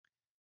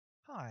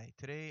Hi,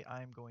 today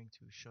I'm going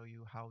to show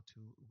you how to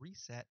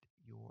reset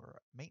your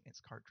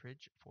maintenance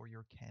cartridge for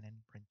your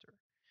Canon printer.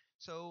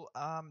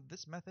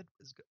 This method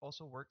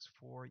also works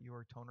for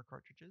your toner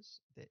cartridges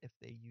if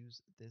they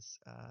use this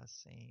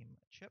same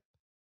chip.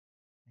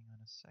 Hang on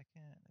a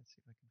second, let's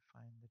see if I can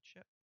find the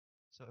chip.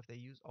 So if they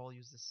all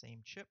use the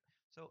same chip,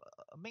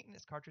 a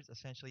maintenance cartridge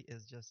essentially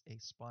is just a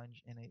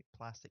sponge in a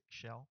plastic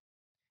shell,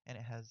 and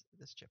it has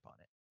this chip on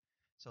it.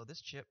 So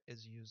this chip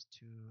is used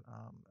to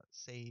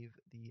save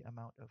the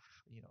amount of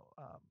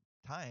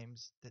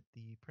times that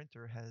the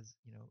printer has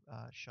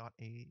shot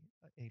a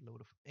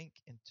load of ink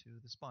into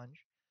the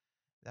sponge.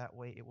 That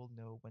way, it will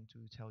know when to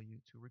tell you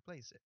to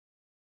replace it.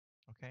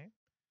 Okay.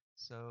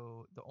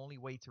 So the only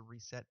way to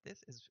reset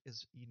this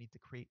is you need to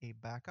create a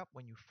backup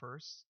when you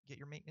first get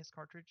your maintenance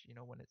cartridge. You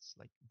know, when it's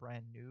like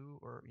brand new,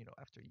 or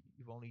after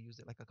you've only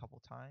used it like a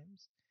couple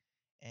times,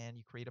 and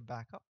you create a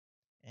backup.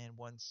 And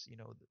once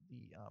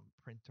the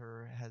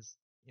printer has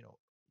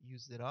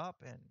used it up,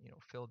 and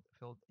filled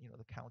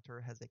the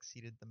counter has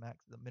exceeded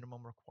the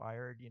minimum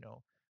required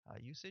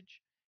usage,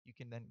 you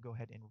can then go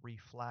ahead and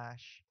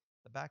reflash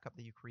the backup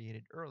that you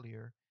created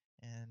earlier,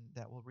 and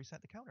that will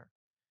reset the counter.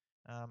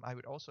 I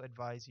would also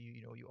advise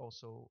you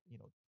also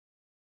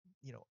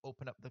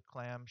open up the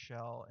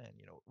clamshell and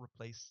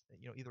replace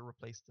either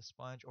replace the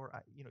sponge, or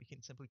you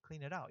can simply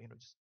clean it out.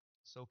 Just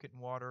soak it in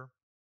water,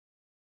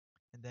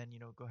 and then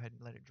go ahead and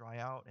let it dry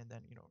out, and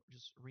then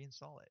just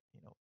reinstall it.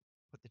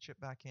 Put the chip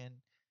back in,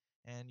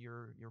 and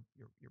you're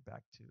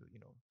back to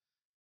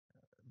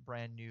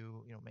brand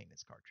new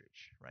maintenance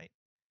cartridge, right?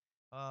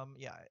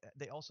 Yeah,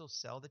 they also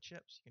sell the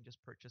chips. You can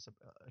just purchase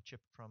a chip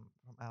from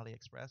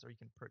AliExpress, or you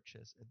can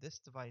purchase this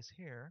device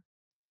here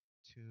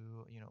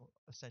to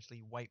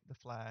essentially wipe the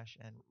flash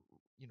and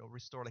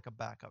restore like a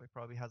backup. It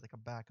probably has like a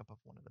backup of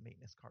one of the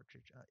maintenance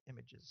cartridge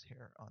images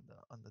here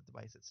on the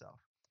device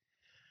itself.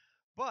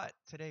 But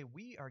today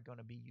we are going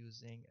to be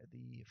using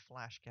the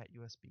FlashCat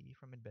USB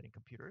from Embedding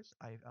Computers.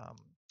 I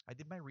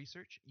did my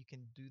research. You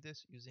can do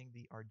this using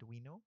the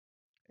Arduino.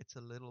 It's a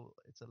little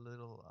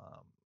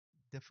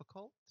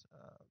difficult.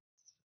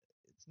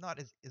 It's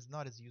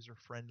not as user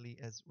friendly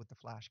as with the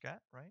FlashCat,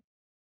 right?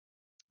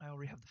 I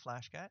already have the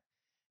FlashCat.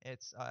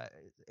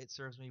 It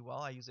serves me well.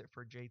 I use it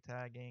for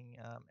JTagging,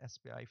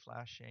 SPI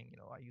flashing.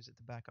 I use it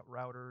to back up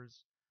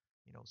routers,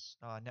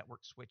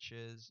 network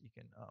switches. You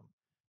can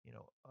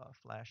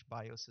flash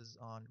BIOSes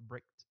on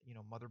bricked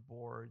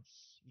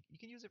motherboards. You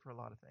can use it for a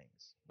lot of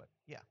things. But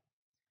yeah,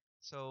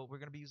 so we're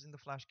going to be using the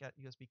FlashCat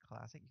USB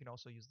Classic. You can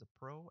also use the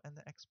Pro and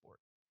the Export.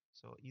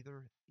 So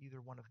either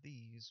one of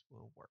these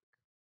will work.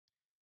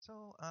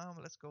 So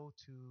let's go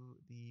to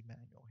the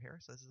manual here.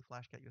 So this is the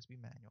FlashCat USB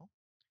manual,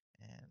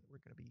 and we're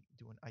going to be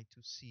doing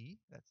I2C.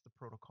 That's the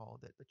protocol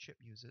that the chip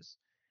uses.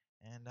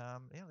 And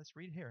yeah, let's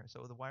read here.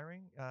 So the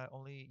wiring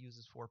only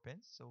uses 4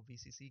 pins. So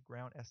VCC,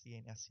 ground,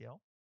 SDA, and SCL.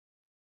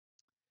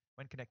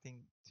 When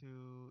connecting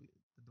to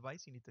the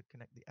device, you need to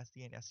connect the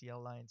SDA and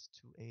SCL lines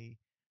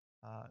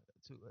uh,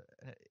 to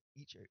uh,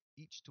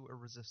 each to a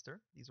resistor.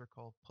 These are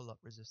called pull-up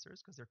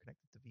resistors because they're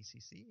connected to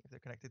VCC. If they're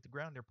connected to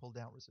ground, they're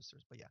pull-down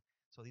resistors. But yeah,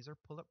 so these are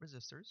pull-up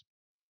resistors.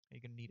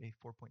 You're going to need a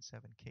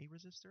 4.7K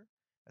resistor.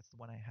 That's the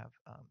one I have.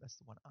 That's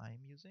the one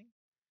I'm using.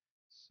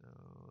 So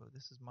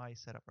this is my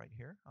setup right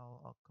here.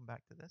 I'll come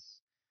back to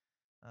this.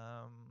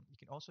 You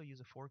can also use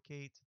a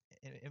 4K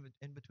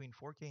in between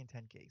 4K and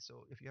 10K.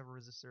 So if you have a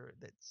resistor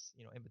that's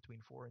in between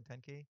 4 and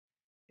 10K,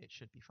 it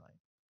should be fine.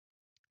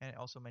 And it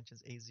also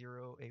mentions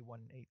A0, A1,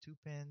 and A2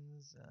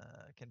 pins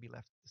can be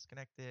left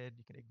disconnected.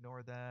 You can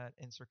ignore that.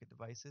 In-circuit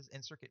devices.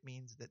 In-circuit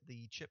means that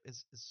the chip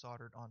is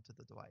soldered onto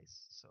the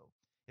device. So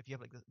if you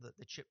have like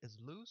the chip is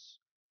loose,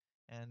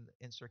 and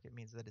in-circuit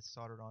means that it's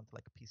soldered onto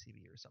like a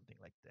PCB or something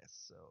like this.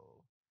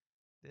 So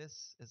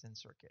this is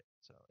in-circuit,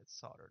 so it's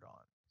soldered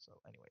on. So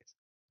anyways,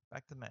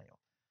 back to the manual.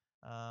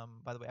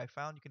 By the way, I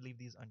found you can leave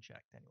these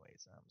unchecked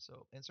anyways.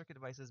 So in-circuit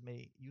devices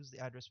may use the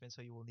address pin,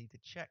 so you will need to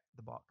check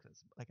the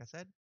boxes. Like I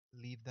said,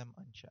 leave them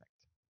unchecked.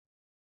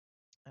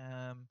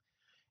 Um,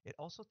 it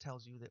also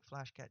tells you that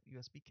FlashCat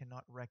USB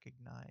cannot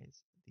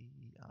recognize the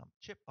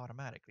chip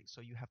automatically,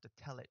 so you have to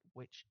tell it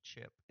which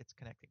chip it's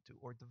connecting to,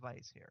 or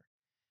device here.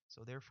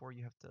 So therefore,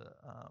 you have to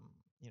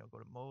go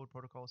to Mode,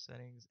 Protocol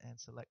Settings, and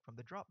select from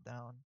the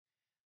drop-down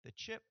the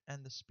chip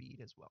and the speed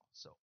as well.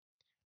 So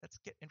let's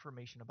get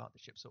information about the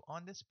chip. So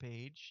on this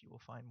page, you will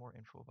find more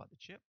info about the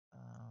chip.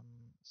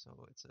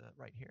 So it's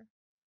right here,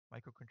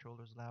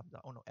 microcontrollerslab.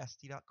 Oh no,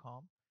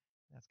 st.com.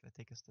 That's going to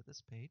take us to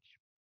this page.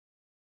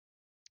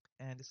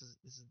 And this is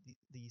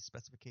the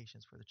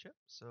specifications for the chip.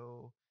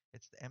 So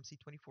it's the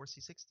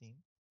MC24C16.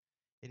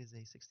 It is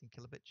a 16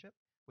 kilobit chip,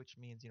 which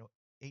means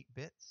 8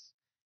 bits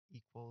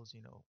equals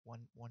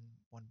one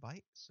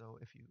byte. So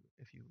if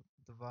you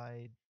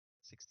divide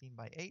 16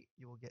 by 8,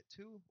 you will get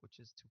 2, which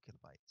is 2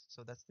 kilobytes.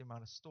 So that's the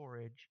amount of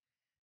storage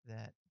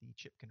that the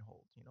chip can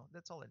hold.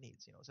 That's all it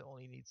needs. So it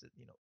only needs it.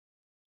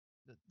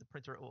 The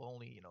printer will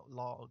only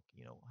log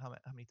how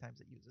many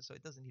times it uses. So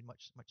it doesn't need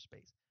much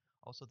space.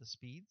 Also the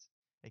speeds,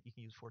 like you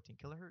can use 14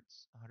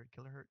 kilohertz, 100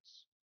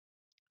 kilohertz,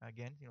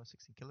 Again,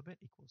 16 kilobit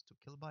equals 2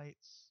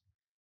 kilobytes.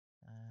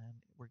 And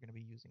we're going to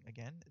be using,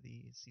 again,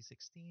 the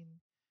C16,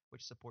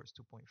 which supports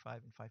 2.5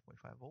 and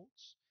 5.5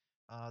 volts.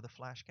 The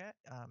FlashCat,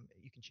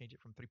 you can change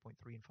it from 3.3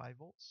 and 5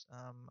 volts.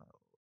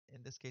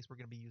 In this case, we're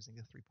going to be using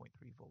the 3.3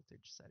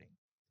 voltage setting.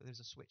 So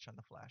there's a switch on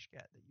the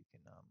FlashCat that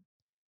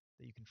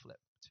you can flip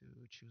to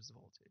choose the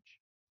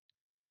voltage.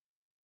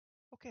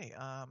 Okay,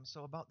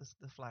 so about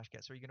the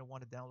FlashCat. So you're going to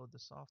want to download the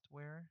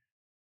software.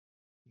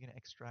 You're going to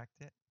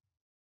extract it,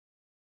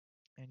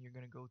 and you're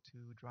going to go to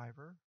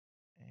driver,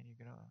 and you're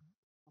going to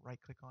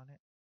right-click on it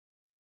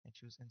and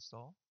choose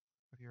install.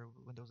 If you're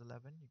Windows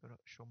 11, you go to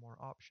show more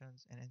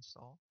options and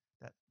install.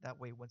 That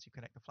way, once you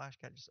connect the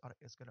FlashCat,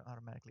 it's going to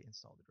automatically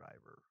install the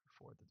driver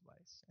for the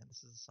device. And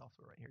this is the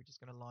software right here.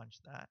 Just going to launch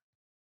that,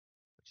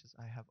 which is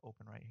I have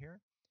open right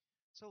here.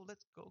 So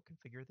let's go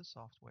configure the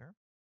software.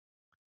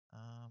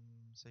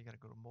 So you got to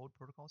go to mode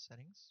protocol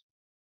settings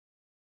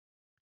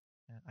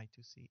and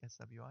I2C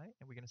SWI,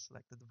 and we're going to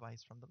select the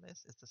device from the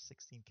list. It's a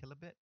 16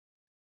 kilobit,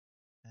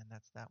 and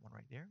that's that one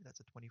right there. That's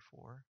a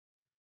 24,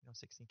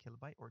 16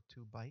 kilobyte or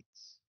 2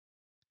 bytes.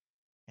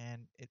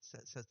 And it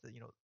says that,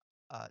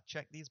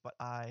 check these, but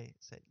I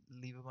say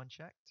leave them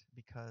unchecked,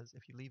 because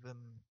if you leave them,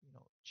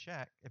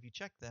 if you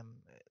check them,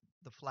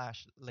 the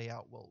flash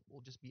layout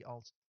will just be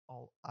all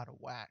out of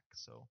whack.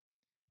 So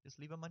just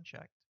leave them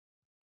unchecked.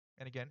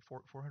 And again,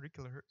 400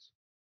 kilohertz,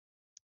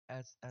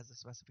 as the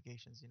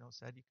specifications,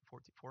 said, you can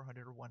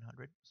 400 or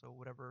 100, so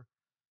whatever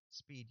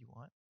speed you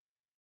want.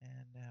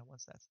 And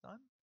once that's done,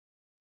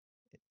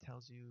 it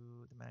tells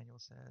you, the manual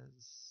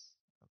says,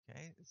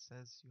 okay, it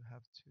says you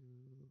have to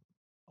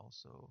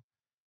also,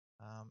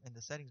 in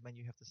the settings menu,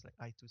 you have to select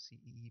I2C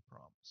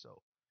EEPROM.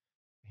 So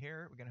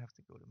here we're going to have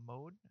to go to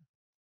mode.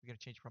 We're going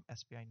to change from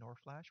SPI NOR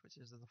flash, which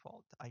is the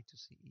default, to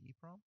I2C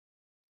EEPROM.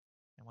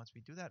 And once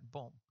we do that,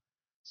 boom.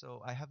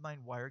 So I have mine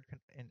wired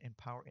in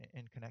power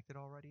and connected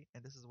already,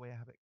 and this is the way I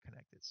have it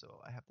connected.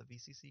 So I have the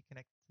VCC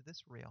connected to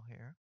this rail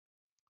here.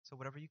 So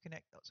whatever you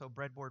connect, so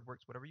breadboard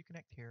works, whatever you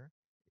connect here,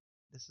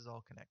 this is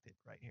all connected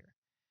right here.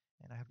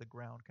 And I have the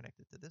ground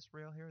connected to this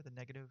rail here, the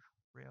negative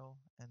rail,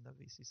 and the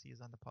VCC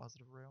is on the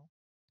positive rail.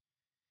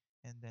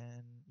 And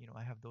then,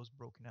 I have those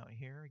broken out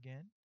here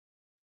again.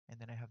 And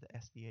then I have the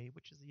SDA,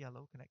 which is the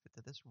yellow, connected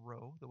to this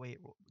row. The way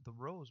the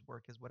rows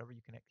work is whatever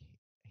you connect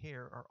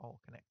here are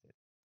all connected.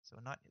 So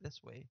not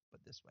this way,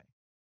 but this way.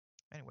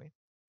 Anyway,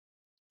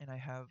 and I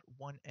have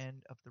one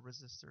end of the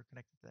resistor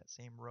connected to that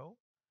same row,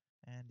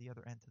 and the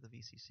other end to the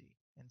VCC.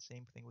 And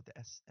same thing with the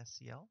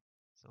SCL.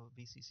 So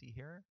VCC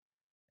here,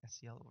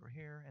 SCL over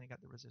here, and I got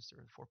the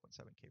resistor,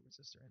 4.7K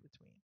resistor in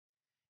between.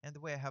 And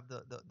the way I have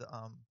the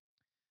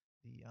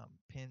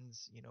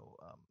pins,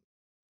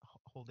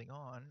 holding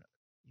on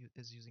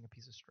is using a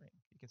piece of string.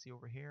 You can see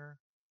over here,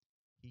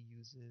 he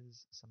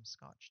uses some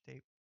Scotch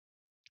tape.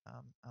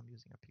 I'm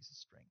using a piece of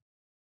string.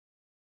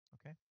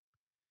 Okay,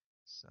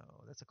 so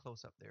that's a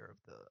close-up there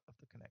of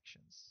the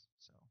connections.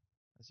 So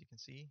as you can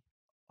see,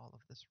 all of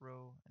this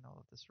row and all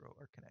of this row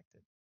are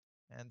connected.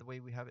 And the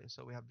way we have it,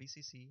 so we have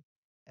VCC,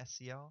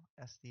 SCL,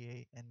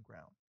 SDA, and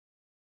ground.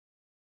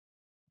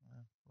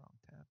 Wrong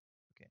tab.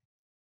 Okay,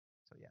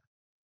 so yeah,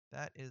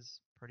 that is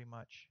pretty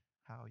much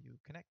how you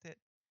connect it.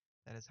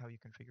 That is how you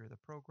configure the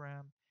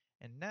program.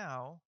 And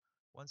now,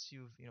 once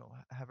you've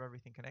have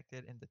everything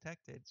connected and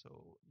detected,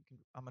 so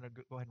I'm gonna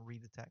go ahead and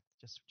redetect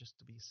just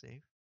to be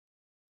safe.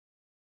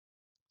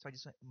 So I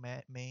just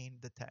main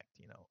detect,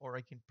 or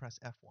I can press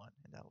F1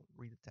 and that'll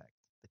redetect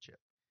the chip.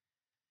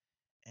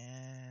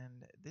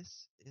 And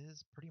this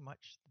is pretty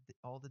much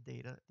all the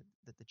data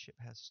that the chip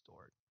has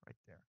stored right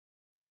there.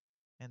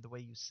 And the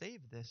way you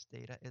save this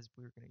data is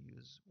we're going to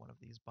use one of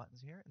these buttons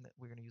here, and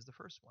we're going to use the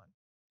first one,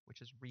 which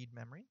is read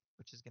memory,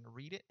 which is going to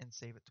read it and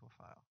save it to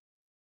a file.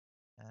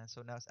 And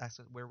so now it's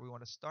asking where we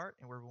want to start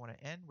and where we want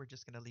to end. We're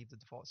just going to leave the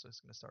default, so it's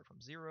going to start from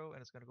 0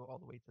 and it's going to go all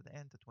the way to the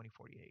end to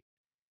 2048.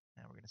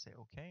 And we're going to say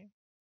OK.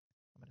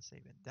 I'm going to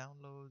save in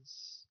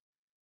downloads.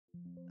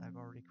 I've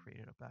already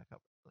created a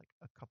backup like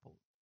a couple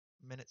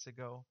minutes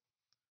ago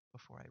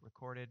before I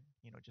recorded,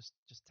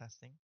 just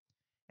testing.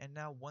 And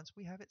now once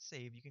we have it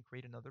saved, you can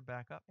create another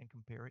backup and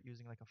compare it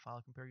using like a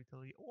file compare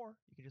utility, or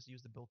you can just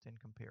use the built-in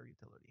compare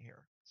utility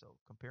here. So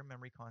compare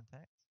memory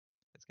contacts.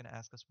 It's going to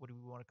ask us what do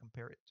we want to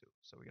compare it to.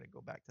 So we're going to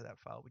go back to that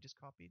file we just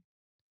copied,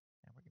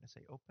 and we're going to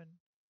say open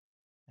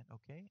and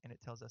OK, and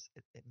it tells us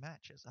it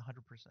matches 100%.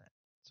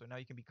 So now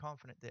you can be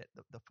confident that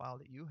the file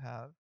that you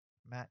have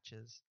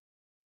matches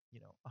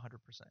 100%.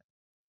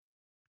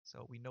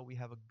 So we know we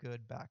have a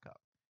good backup.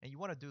 And you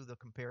want to do the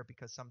compare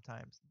because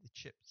sometimes the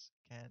chips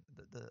can,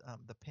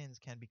 the pins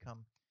can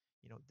become,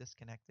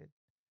 disconnected,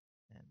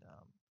 and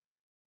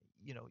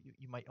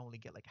you might only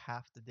get like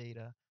half the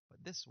data.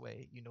 But this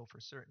way, you know for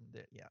certain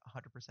that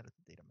 100% of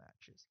the data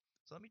matches.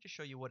 So let me just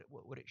show you what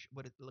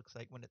it looks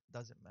like when it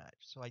doesn't match.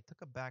 So I took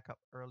a backup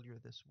earlier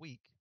this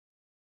week,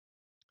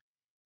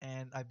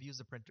 and I've used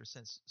the printer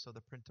since. So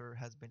the printer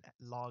has been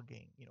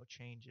logging,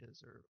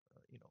 changes or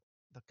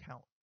the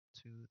count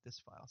to this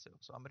file.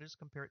 So I'm gonna just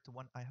compare it to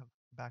one I have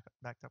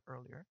backed up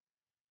earlier.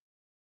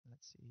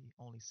 Let's see,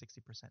 only 60%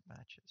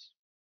 matches.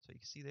 So you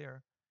can see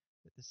there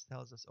that this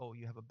tells us, oh,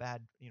 you have a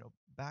bad,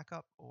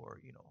 backup, or,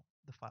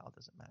 the file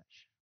doesn't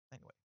match.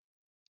 Anyway,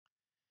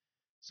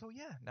 so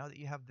yeah, now that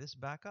you have this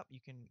backup, you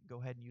can go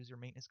ahead and use your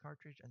maintenance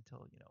cartridge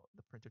until,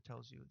 the printer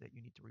tells you that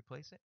you need to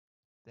replace it.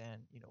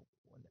 Then,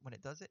 when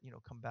it does it,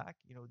 come back,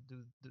 do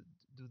the,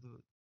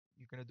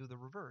 you're going to do the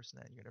reverse.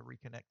 And then you're going to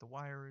reconnect the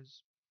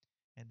wires,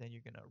 and then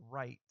you're going to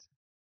write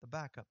the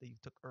backup that you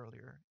took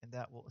earlier, and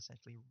that will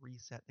essentially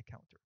reset the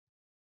counter.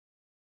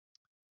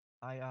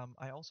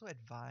 I also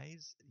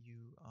advise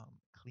you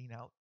clean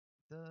out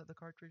the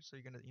cartridge. So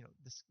you're gonna you're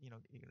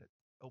gonna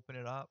open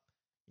it up,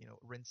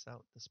 rinse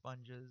out the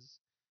sponges.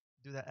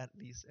 Do that at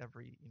least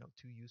every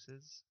 2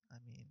 uses. I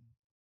mean,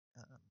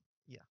 um,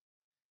 yeah,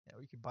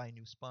 or you could buy a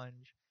new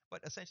sponge.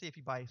 But essentially, if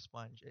you buy a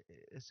sponge,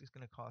 it's just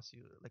gonna cost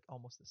you like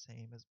almost the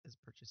same as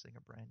purchasing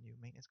a brand new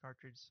maintenance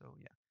cartridge. So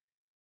yeah,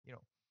 you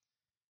know,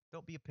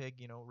 don't be a pig.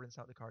 Rinse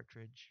out the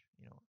cartridge.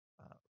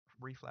 Uh,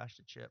 reflash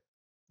the chip.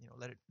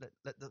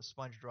 Let the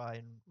sponge dry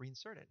and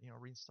reinsert it.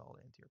 Reinstall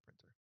it into your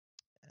printer.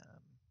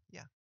 Um,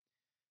 yeah.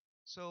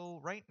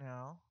 So right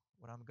now,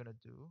 what I'm gonna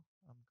do,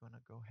 I'm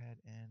gonna go ahead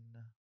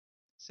and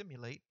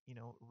simulate,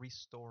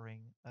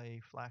 restoring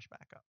a flash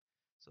backup.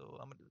 So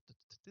I'm gonna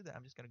to do that.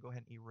 I'm just gonna go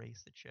ahead and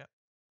erase the chip,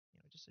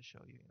 just to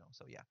show you,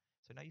 So yeah.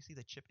 So now you see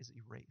the chip is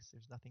erased.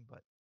 There's nothing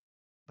but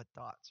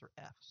dots or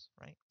F's,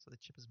 right? So the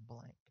chip is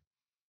blank.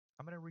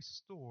 I'm gonna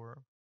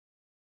restore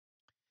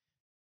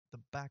the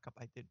backup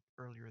I did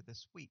earlier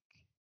this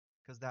week,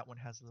 because that one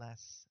has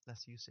less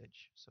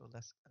usage, so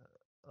less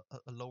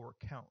a lower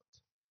count.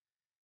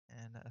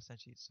 And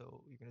essentially,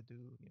 so you're gonna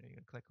do, you're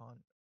gonna click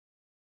on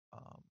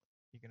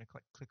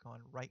click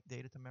on write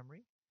data to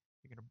memory.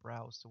 You're gonna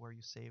browse to where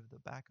you save the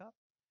backup,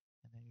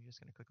 and then you're just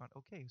gonna click on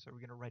OK. So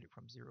we're gonna write it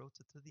from 0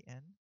 to the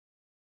end.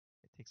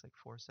 It takes like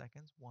 4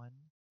 seconds. 1,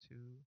 2,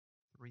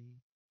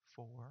 3,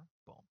 4.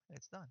 Boom, and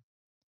it's done.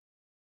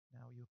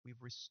 Now we've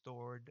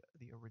restored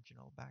the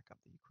original backup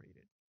that you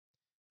created.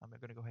 I'm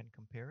going to go ahead and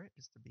compare it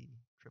just to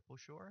be triple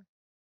sure.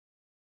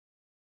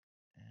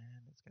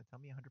 And it's going to tell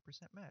me 100%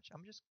 match.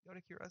 I'm just out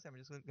of curiosity, I'm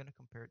just going to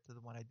compare it to the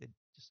one I did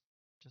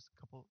just a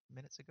couple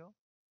minutes ago.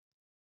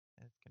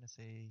 And it's going to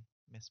say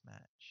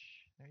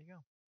mismatch. There you go.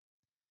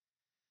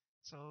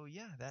 So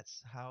yeah,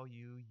 that's how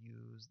you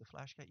use the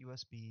FlashCat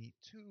USB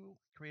to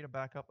create a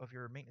backup of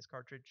your maintenance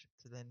cartridge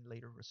to then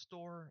later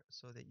restore,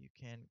 so that you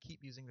can keep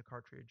using the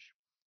cartridge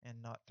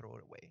and not throw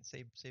it away.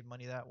 Save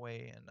money that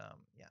way, and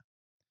yeah,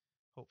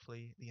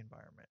 hopefully the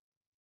environment.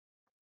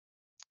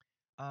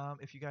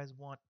 If you guys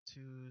want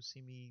to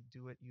see me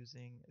do it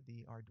using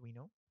the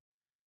Arduino,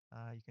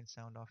 you can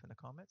sound off in the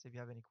comments if you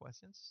have any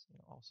questions.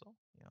 Also,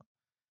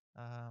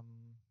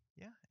 um,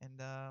 yeah,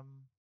 and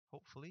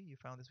hopefully you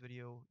found this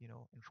video,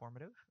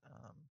 informative.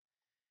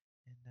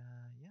 And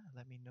yeah,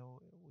 let me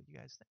know what you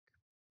guys think.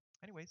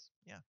 Anyways,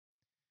 yeah,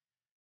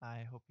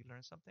 I hope you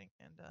learned something,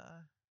 and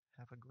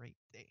have a great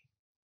day.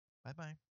 Bye bye.